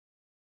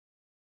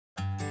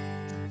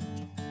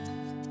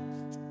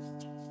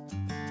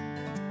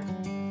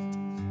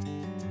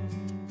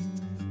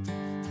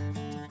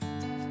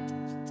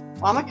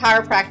Well, I'm a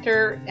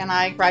chiropractor, and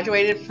I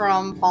graduated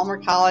from Palmer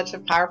College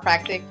of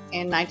Chiropractic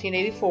in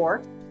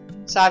 1984.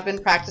 So I've been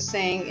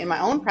practicing in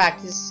my own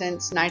practice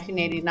since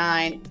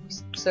 1989,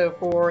 so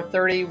for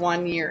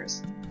 31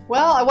 years.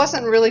 Well, I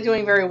wasn't really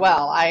doing very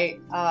well. I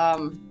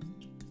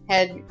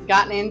had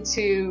gotten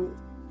into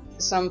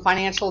some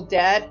financial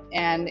debt,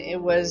 and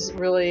it was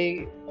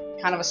really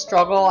kind of a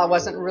struggle. I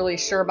wasn't really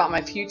sure about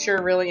my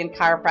future really in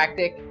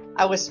chiropractic.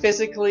 I was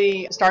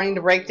physically starting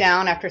to break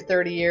down after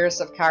 30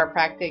 years of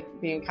chiropractic,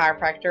 being a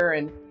chiropractor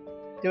and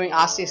doing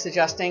osseous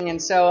adjusting, and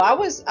so I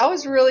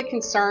was really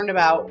concerned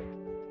about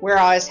where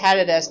I was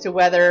headed as to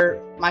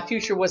whether my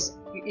future was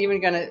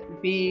even going to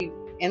be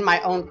in my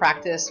own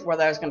practice,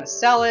 whether I was going to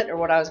sell it or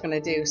what I was going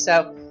to do.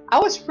 So I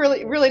was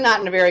really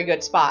not in a very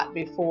good spot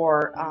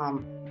before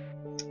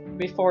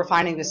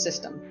finding the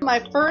system. My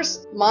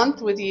first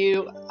month with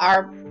you,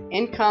 our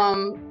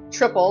income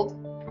tripled.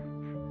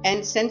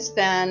 And since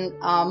then,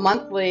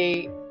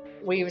 monthly,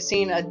 we've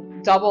seen a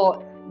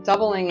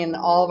doubling in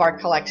all of our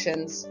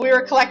collections. We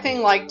were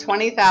collecting like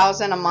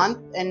 $20,000 a month,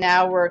 and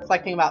now we're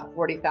collecting about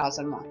 $40,000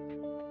 a month.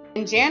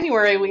 In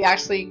January, we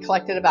actually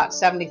collected about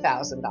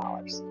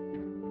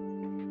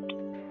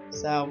 $70,000.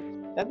 So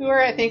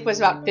February, I think, was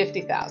about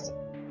 $50,000.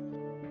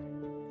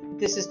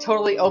 This has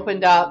totally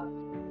opened up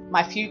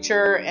my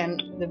future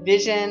and the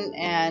vision,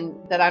 and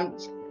that I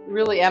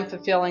really am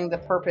fulfilling the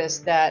purpose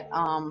that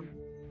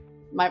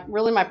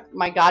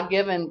my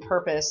God-given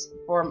purpose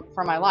for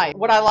my life.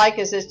 What I like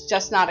is it's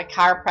just not a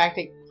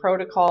chiropractic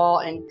protocol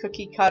and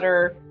cookie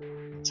cutter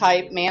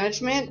type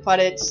management, but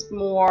it's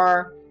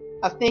more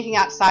of thinking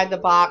outside the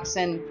box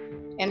and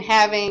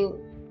having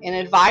an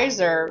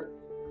advisor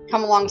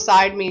come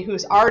alongside me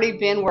who's already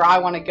been where I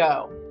want to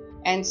go.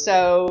 And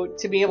so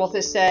to be able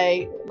to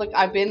say, look,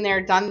 I've been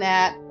there, done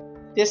that.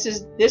 This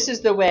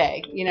is the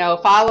way, you know,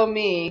 follow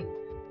me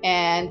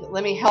and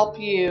let me help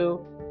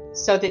you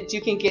so that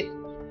you can get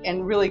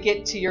and really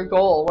get to your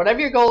goal. Whatever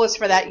your goal is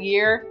for that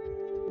year,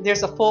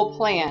 there's a full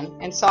plan.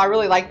 And so I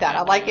really like that.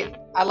 I like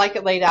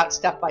it laid out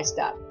step by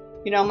step.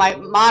 You know, my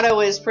motto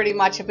is pretty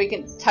much, if we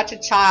can touch a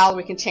child,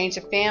 we can change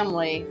a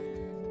family.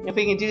 If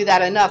we can do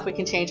that enough, we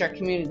can change our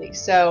community.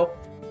 So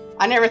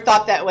I never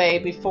thought that way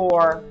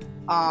before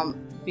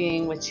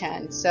being with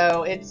Chen.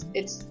 So it's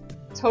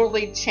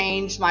totally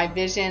changed my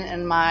vision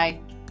and my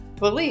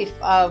belief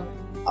of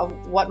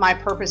what my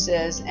purpose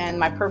is, and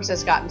my purpose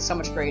has gotten so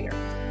much greater.